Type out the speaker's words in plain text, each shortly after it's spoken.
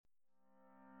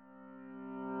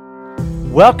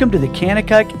Welcome to the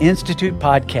Kanakuk Institute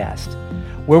podcast,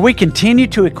 where we continue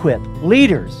to equip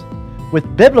leaders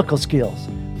with biblical skills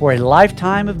for a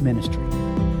lifetime of ministry.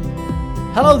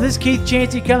 Hello, this is Keith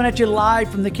Chancey coming at you live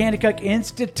from the Kanakuk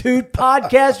Institute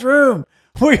podcast room.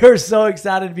 We are so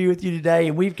excited to be with you today,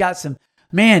 and we've got some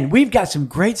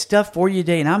great stuff for you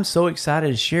today, and I'm so excited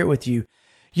to share it with you.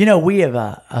 You know, we have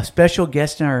a special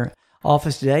guest in our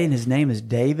office today, and his name is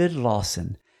David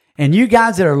Lawson. And you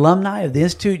guys that are alumni of the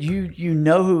Institute, you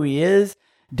know who he is.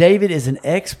 David is an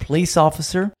ex-police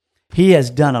officer. He has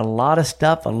done a lot of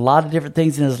stuff, a lot of different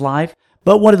things in his life.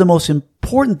 But one of the most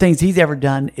important things he's ever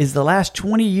done is the last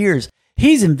 20 years,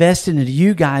 he's invested into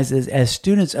you guys as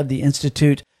students of the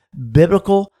Institute,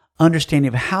 biblical understanding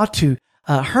of how to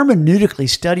hermeneutically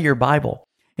study your Bible.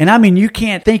 And I mean, you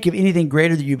can't think of anything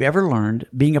greater that you've ever learned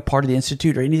being a part of the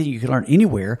Institute or anything you can learn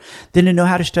anywhere than to know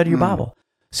how to study your Bible.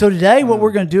 So today what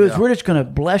we're going to do is we're just going to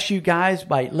bless you guys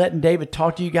by letting David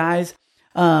talk to you guys.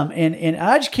 And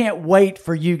I just can't wait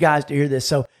for you guys to hear this.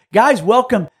 So guys,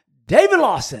 welcome David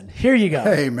Lawson. Here you go.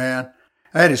 Hey, man.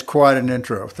 That is quite an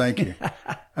intro. Thank you.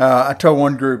 I told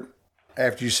one group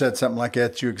after you said something like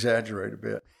that, you exaggerate a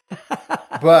bit.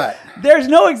 But there's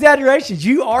no exaggerations.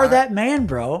 You are that man,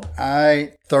 bro.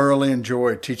 I thoroughly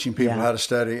enjoy teaching people how to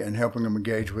study and helping them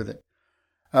engage with it.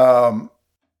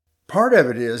 Part of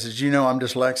it is, you know, I'm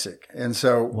dyslexic. And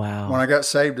so when I got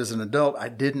saved as an adult, I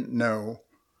didn't know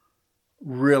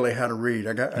really how to read.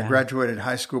 I graduated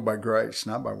high school by grace,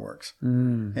 not by works.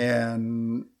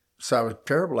 And so I was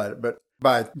terrible at it. But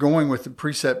by going with the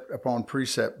precept upon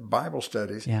precept Bible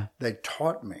studies, they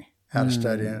taught me how to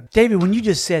study it. David, when you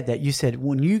just said that, you said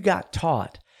when you got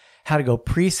taught how to go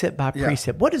precept by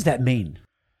precept, what does that mean?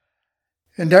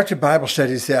 Inductive Bible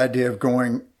Study is the idea of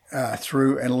going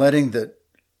through and letting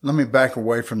let me back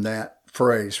away from that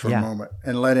phrase for a moment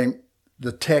and letting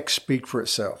the text speak for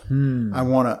itself. I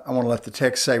want to let the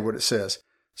text say what it says.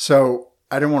 So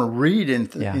I don't want to read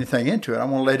anything into it. I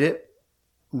want to let it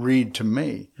read to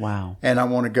me. Wow. And I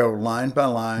want to go line by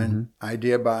line,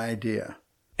 idea by idea.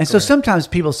 And so sometimes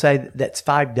people say that's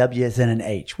 5 W's and an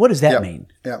H. What does that mean?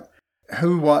 Yeah.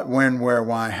 Who, what, when, where,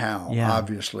 why, how,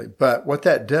 obviously. But what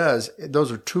that does,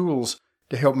 those are tools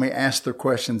to help me ask the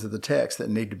questions of the text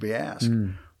that need to be asked.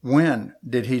 When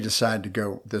did he decide to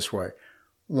go this way?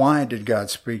 Why did God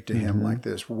speak to him like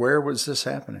this? Where was this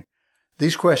happening?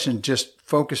 These questions just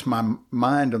focus my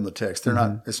mind on the text. They're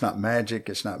not. It's not magic.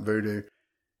 It's not voodoo.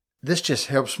 This just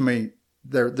helps me.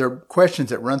 They're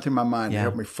questions that run through my mind to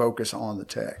help me focus on the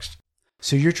text.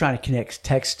 So you're trying to connect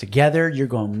texts together. You're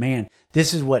going, man,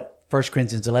 this is what 1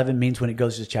 Corinthians 11 means when it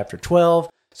goes to chapter 12.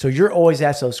 So you're always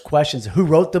asked those questions: who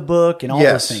wrote the book and all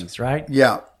those things, right?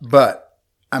 Yeah, but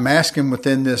I'm asking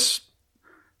within this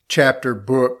chapter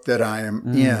book that I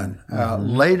am in.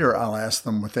 Later, I'll ask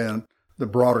them within the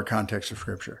broader context of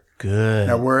Scripture. Good.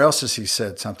 Now, where else has he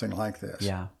said something like this?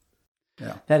 Yeah.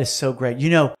 That is so great. You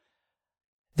know,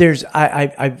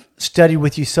 I've studied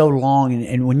with you so long,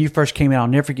 and when you first came out, I'll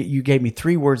never forget, you gave me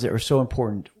 3 words that were so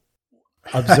important.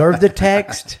 Observe the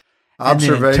text, and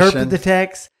then interpret the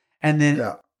text, and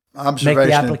then observation, make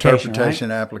the application,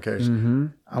 interpretation,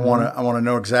 application. I want to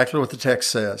know exactly what the text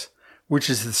says, which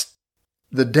is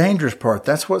the dangerous part.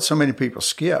 That's what so many people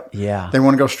skip. Yeah, they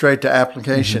want to go straight to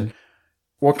application.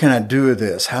 What can I do with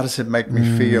this? How does it make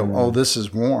me feel? Oh, this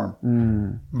is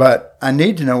warm. But I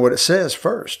need to know what it says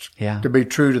first to be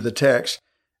true to the text,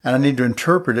 and I need to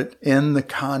interpret it in the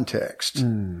context.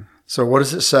 So, what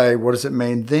does it say? What does it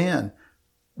mean? Then,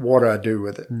 what do I do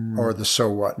with it, or the so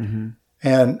what?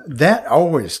 And that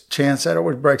always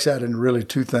breaks out into really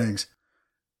 2 things: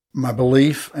 my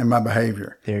belief and my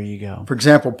behavior. There you go. For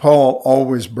example, Paul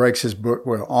always breaks his book,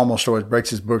 almost always breaks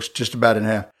his books just about in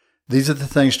half. These are the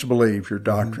things to believe, your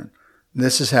doctrine.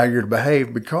 This is how you're to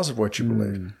behave because of what you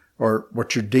believe, or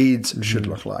what your deeds should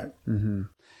look like. You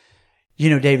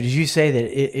know, David, as you say that,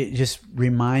 it just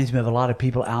reminds me of a lot of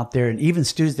people out there, and even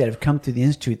students that have come through the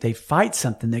Institute, they fight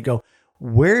something. They go,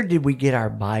 where did we get our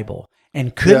Bible?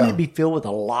 And couldn't it be filled with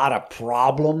a lot of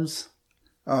problems?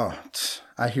 Oh,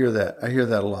 I hear that. I hear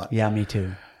that a lot. Yeah, me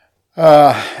too.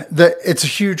 It's a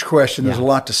huge question. There's a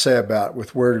lot to say about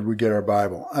with where did we get our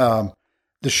Bible.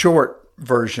 The short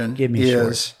version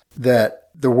is that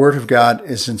the Word of God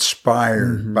is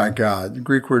inspired by God. The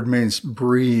Greek word means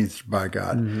breathed by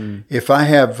God. If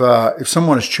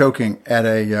someone is choking at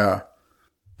a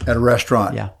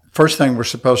restaurant, first thing we're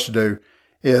supposed to do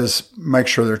is make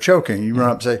sure they're choking. You run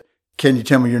up and say, "Can you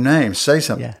tell me your name?" Say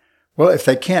something. Well, if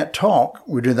they can't talk,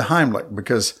 we do the Heimlich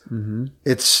because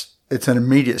it's an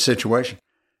immediate situation.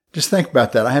 Just think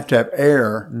about that. I have to have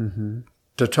air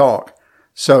to talk.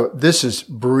 So this is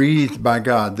breathed by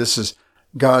God. This is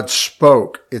God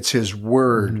spoke. It's His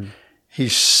word. He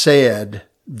said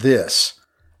this,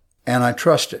 and I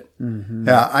trust it.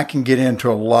 Now, I can get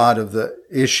into a lot of the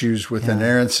issues with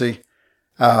inerrancy.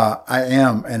 I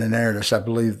am an inerrantist. I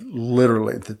believe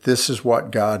literally that this is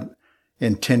what God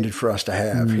intended for us to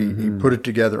have. He put it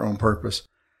together on purpose.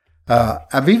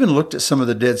 I've even looked at some of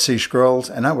the Dead Sea Scrolls,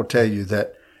 and I will tell you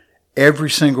that every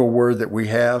single word that we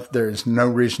have, there is no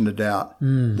reason to doubt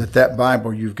that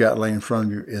Bible you've got laying in front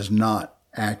of you is not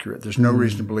accurate. There's no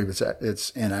reason to believe it's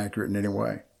inaccurate in any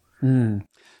way.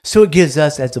 So it gives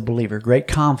us as a believer great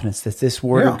confidence that this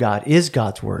word of God is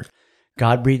God's word.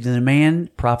 God breathed in a man,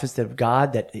 prophets of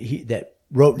God that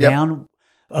wrote down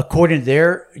according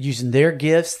to using their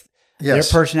gifts, their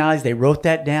personalities. They wrote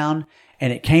that down,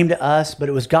 and it came to us, but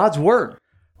it was God's word.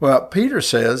 Well, Peter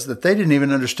says that they didn't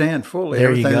even understand fully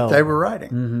everything that they were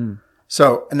writing.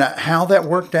 So, now how that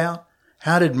worked out,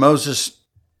 how did Moses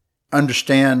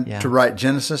understand to write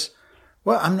Genesis?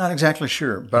 Well, I'm not exactly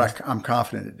sure, but I'm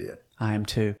confident it did. I am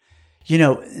too.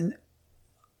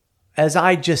 As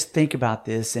I just think about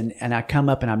this and I come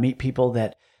up and I meet people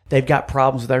that they've got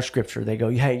problems with our scripture, they go,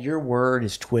 hey, your word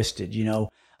is twisted.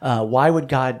 Why would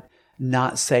God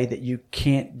not say that you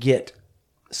can't get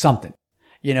something?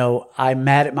 I'm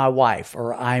mad at my wife,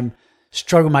 or I'm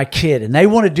struggling with my kid, and they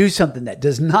want to do something that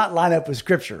does not line up with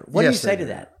scripture. What do you say to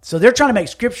that? So they're trying to make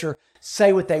scripture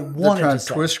say what they want to say. They're trying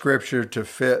to twist scripture to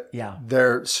fit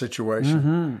their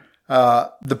situation.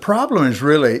 The problem is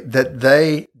really that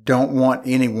they don't want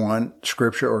anyone,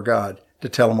 scripture or God, to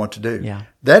tell them what to do.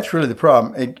 That's really the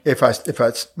problem. If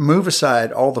I move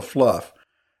aside all the fluff,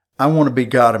 I want to be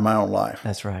God in my own life.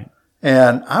 That's right.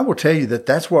 And I will tell you that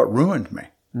that's what ruined me.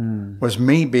 Was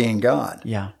me being God.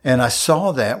 And I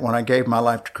saw that when I gave my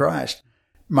life to Christ.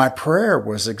 My prayer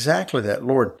was exactly that.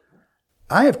 Lord,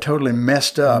 I have totally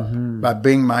messed up by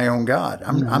being my own God.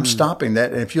 I'm stopping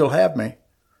that. And if you'll have me,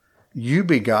 you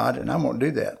be God, and I won't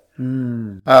do that.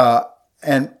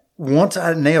 And once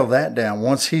I nail that down,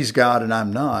 once He's God and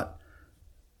I'm not,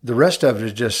 the rest of it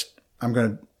is just, I'm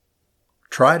going to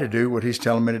try to do what He's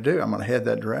telling me to do. I'm going to head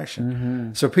that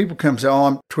direction. So people come and say, oh,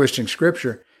 I'm twisting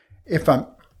scripture. If I'm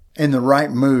in the right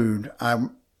mood, I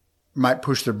might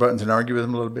push their buttons and argue with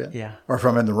them a little bit. Or if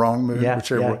I'm in the wrong mood,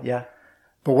 whichever way.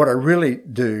 But what I really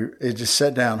do is just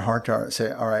sit down heart to heart and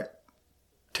say, all right,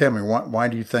 tell me, why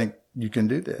do you think you can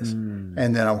do this?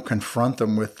 And then I'll confront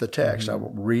them with the text. I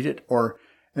will read it, or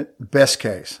best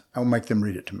case, I'll make them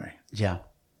read it to me.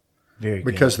 Very good.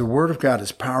 Because the Word of God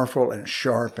is powerful and it's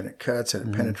sharp and it cuts and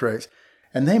it penetrates.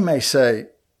 And they may say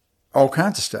all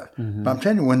kinds of stuff. But I'm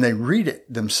telling you, when they read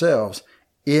it themselves,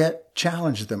 it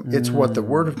challenges them. It's what the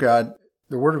Word of God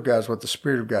is what the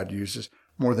Spirit of God uses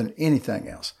more than anything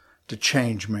else to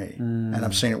change me. And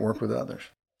I've seen it work with others.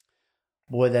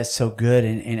 Boy, that's so good.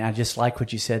 And I just like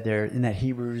what you said there in that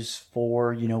Hebrews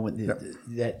 4,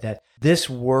 that this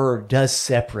word does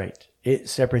separate. It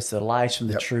separates the lies from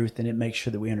the truth, and it makes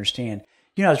sure that we understand.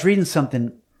 I was reading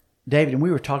something, David, and we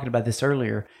were talking about this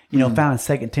earlier, found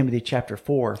in 2 Timothy chapter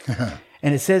 4.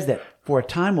 And it says that for a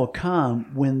time will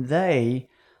come when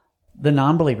the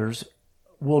non-believers,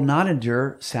 will not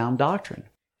endure sound doctrine.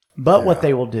 But what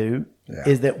they will do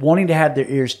is that wanting to have their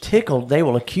ears tickled, they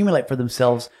will accumulate for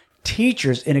themselves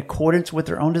teachers in accordance with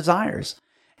their own desires.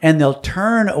 And they'll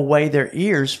turn away their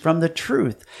ears from the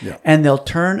truth. And they'll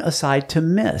turn aside to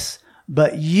myths.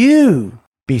 But you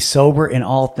be sober in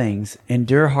all things,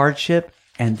 endure hardship,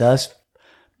 and thus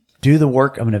do the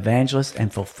work of an evangelist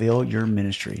and fulfill your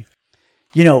ministry.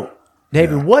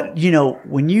 David,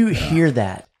 when you hear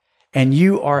that, and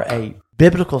you are a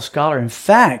biblical scholar, in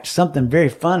fact, something very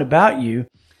fun about you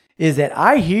is that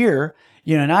I hear,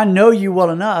 and I know you well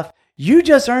enough, you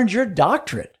just earned your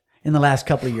doctorate in the last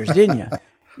couple of years, didn't you?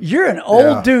 You're an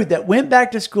old dude that went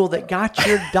back to school that got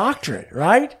your doctorate,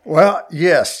 right? Well,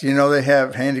 yes. They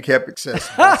have handicap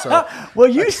accessible. So. Well,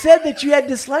 you said that you had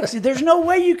dyslexia. There's no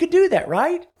way you could do that,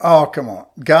 right? Oh, come on.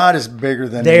 God is bigger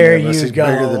than there any of us. You He's go.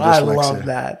 Bigger than I dyslexia. love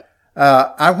that.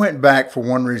 I went back for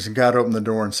one reason. God opened the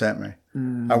door and sent me.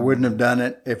 I wouldn't have done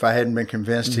it if I hadn't been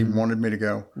convinced He wanted me to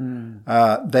go.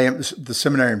 The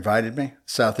seminary invited me,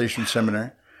 Southeastern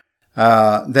Seminary. They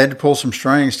had to pull some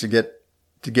strings to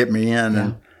get me in,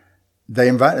 and they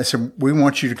invited. They said, "We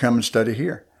want you to come and study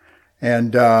here,"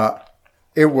 and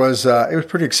it was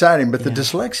pretty exciting. But the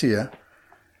dyslexia,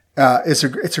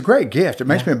 it's a great gift. It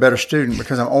makes me a better student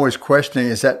because I'm always questioning: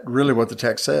 is that really what the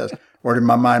text says, or did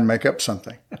my mind make up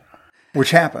something?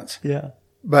 Which happens.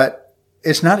 But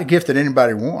it's not a gift that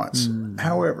anybody wants.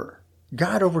 However,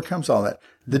 God overcomes all that.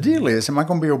 The deal is, am I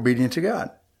going to be obedient to God?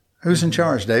 Who's in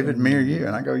charge, David, me or you?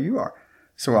 And I go, you are.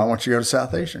 So I want you to go to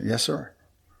Southeastern. Yes, sir.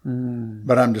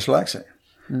 but I'm dyslexic.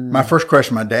 My first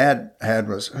question my dad had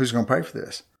was, who's going to pay for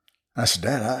this? I said,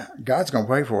 Dad, God's going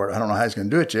to pay for it. I don't know how he's going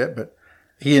to do it yet, but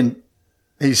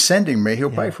he's sending me. He'll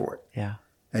pay for it. Yeah.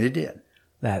 And he did.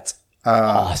 That's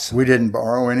awesome. We didn't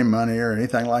borrow any money or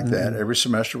anything like that. Every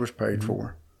semester was paid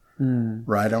for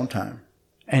right on time.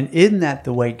 And isn't that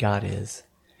the way God is?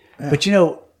 Yeah. But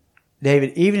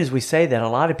David, even as we say that, a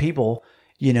lot of people,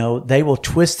 they will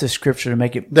twist the scripture to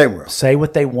make it say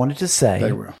what they wanted to say.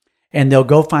 They will. And they'll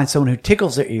go find someone who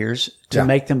tickles their ears to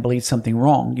make them believe something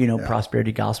wrong,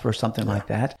 prosperity gospel or something like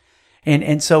that.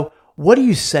 And so what do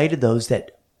you say to those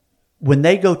that when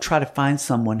they go try to find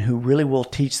someone who really will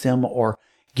teach them or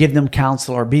give them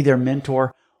counsel or be their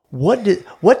mentor, what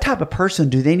type of person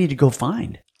do they need to go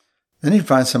find? They need to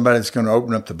find somebody that's going to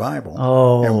open up the Bible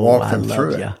and walk them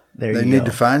through it. They need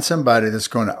to find somebody that's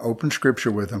going to open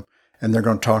Scripture with them, and they're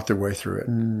going to talk their way through it.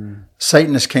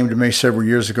 Satanist came to me several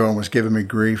years ago and was giving me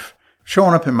grief,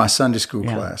 showing up in my Sunday school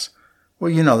class.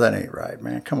 Well, that ain't right,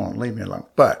 man. Come on, leave me alone.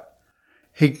 But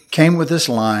he came with this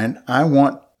line,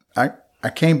 I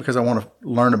came because I want to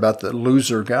learn about the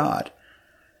loser God.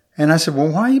 And I said, well,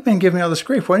 why have you been giving me all this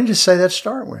grief? Why didn't you just say that to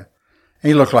start with? And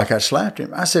he looked like I slapped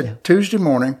him. I said, Tuesday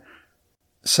morning,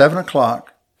 7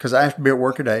 o'clock, because I have to be at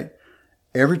work at 8,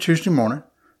 every Tuesday morning,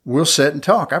 we'll sit and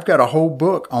talk. I've got a whole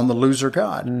book on the loser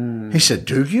God. He said,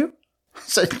 do you? I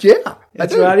said, yeah,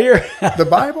 it's right here. The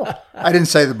Bible. I didn't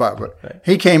say the Bible. But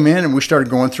he came in and we started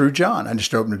going through John. I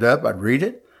just opened it up. I'd read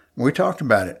it. And we talked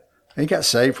about it. He got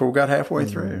saved before we got halfway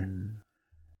through.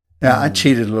 Now, I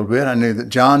cheated a little bit. I knew that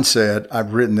John said,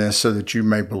 I've written this so that you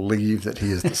may believe that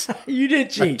he is the You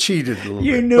did cheat. I cheated a little bit.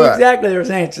 You knew exactly there was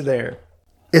an answer there.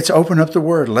 It's open up the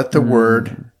Word. Let the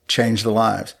Word change the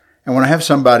lives. And when I have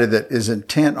somebody that is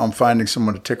intent on finding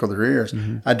someone to tickle their ears,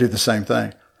 I do the same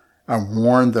thing. I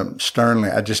warn them sternly.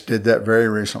 I just did that very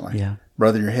recently. Yeah.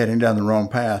 Brother, you're heading down the wrong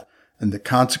path, and the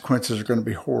consequences are going to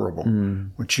be horrible.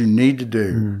 What you need to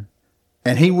do.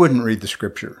 And he wouldn't read the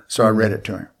Scripture, so I read it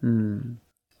to him.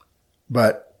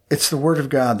 But it's the Word of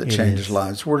God that changes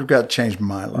lives. The Word of God changed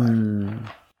my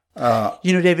life.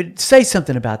 David, say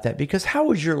something about that, because how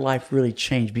was your life really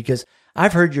changed? Because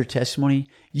I've heard your testimony.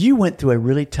 You went through a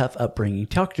really tough upbringing.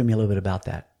 Talk to me a little bit about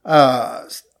that.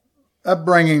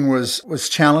 Upbringing was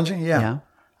challenging, yeah.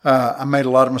 I made a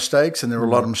lot of mistakes, and there were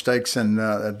a lot of mistakes in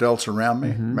adults around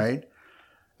me made.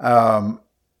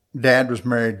 Dad was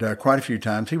married quite a few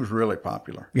times. He was really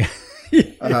popular.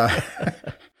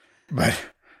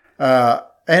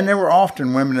 And there were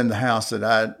often women in the house that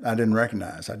I didn't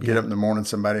recognize. I'd get up in the morning,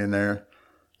 somebody in there.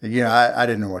 I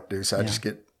didn't know what to do, so I'd just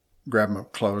grab my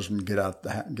clothes and get out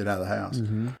of the house.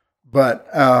 But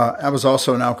I was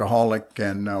also an alcoholic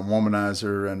and a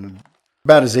womanizer and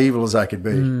about as evil as I could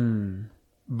be.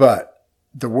 But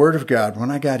the Word of God, when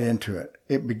I got into it,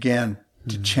 it began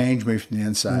to change me from the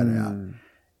inside out.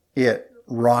 It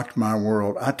rocked my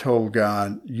world. I told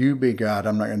God, you be God,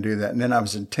 I'm not going to do that. And then I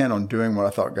was intent on doing what I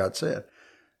thought God said.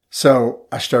 So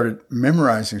I started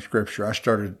memorizing Scripture. I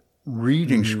started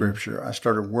reading Scripture. I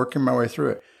started working my way through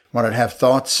it. When I'd have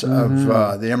thoughts of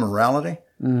the immorality,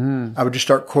 I would just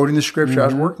start quoting the Scripture I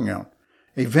was working on.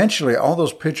 Eventually, all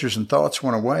those pictures and thoughts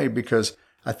went away because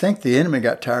I think the enemy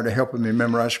got tired of helping me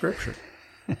memorize Scripture.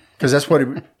 Because that's what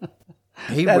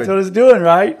he that's what he's doing,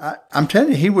 right? I'm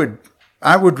telling you,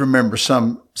 I would remember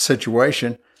some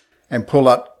situation and pull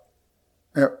out,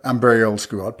 I'm very old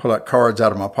school, I'd pull out cards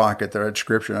out of my pocket that had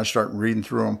Scripture, and I'd start reading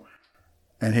through them,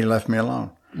 and he left me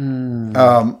alone.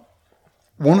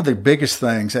 One of the biggest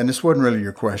things, and this wasn't really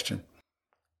your question,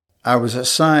 I was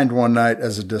assigned one night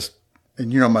as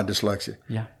and my dyslexia.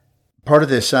 Yeah. Part of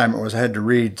the assignment was I had to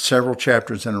read several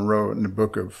chapters in a row in the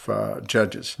book of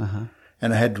Judges.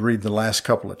 And I had to read the last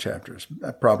couple of chapters,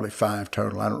 probably 5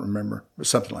 total. I don't remember, but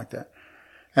something like that.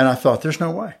 And I thought, there's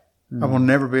no way. I will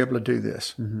never be able to do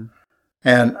this.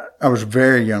 And I was a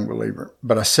very young believer.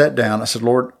 But I sat down. I said,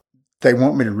 Lord, they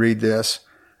want me to read this.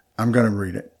 I'm going to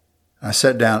read it. I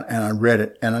sat down and I read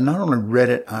it. And I not only read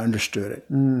it, I understood it.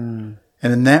 And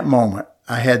in that moment,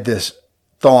 I had this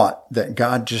thought that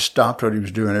God just stopped what he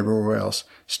was doing everywhere else,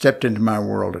 stepped into my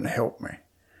world and helped me.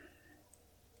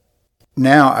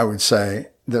 Now I would say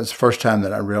that's the first time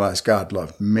that I realized God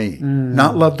loved me,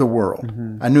 not loved the world.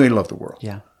 I knew he loved the world.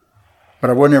 Yeah.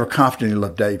 But I wasn't ever confident he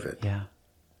loved David. Yeah.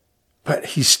 But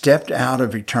he stepped out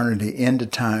of eternity into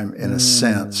time in a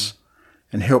sense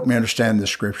and helped me understand the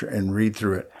Scripture and read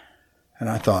through it. And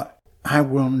I thought, I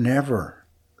will never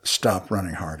stop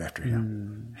running hard after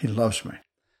him. He loves me.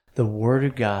 The Word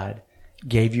of God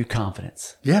gave you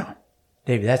confidence. Yeah.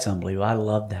 David, that's unbelievable. I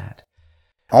love that.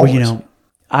 Always. Well,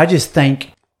 I just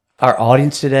think our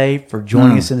audience today for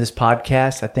joining us in this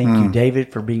podcast. I thank you,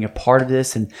 David, for being a part of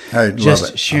this and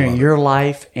just sharing your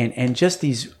life and just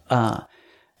these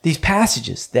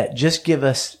passages that just give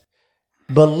us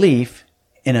belief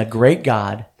in a great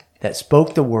God that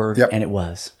spoke the word, and it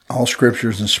was. All Scripture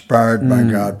is inspired by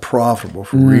God, profitable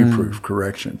for reproof,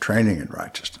 correction, training in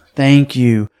righteousness. Thank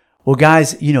you. Well,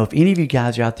 guys, if any of you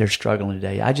guys are out there struggling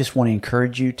today, I just want to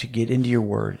encourage you to get into your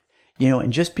word,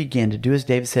 and just begin to do as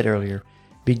David said earlier.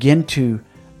 Begin to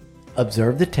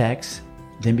observe the text,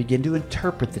 then begin to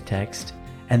interpret the text.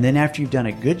 And then after you've done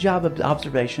a good job of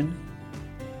observation,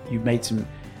 you've made some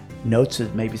notes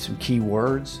of maybe some key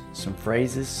words, some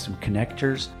phrases, some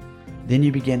connectors. Then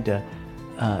you begin to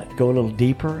go a little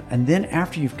deeper. And then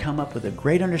after you've come up with a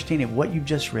great understanding of what you've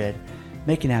just read,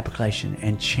 make an application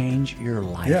and change your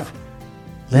life. Yeah.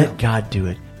 Let God do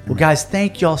it. Well, guys,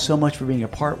 thank y'all so much for being a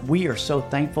part. We are so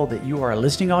thankful that you are a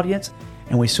listening audience.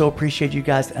 And we so appreciate you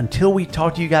guys. Until we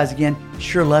talk to you guys again,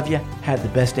 sure love you. Have the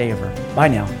best day ever. Bye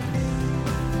now.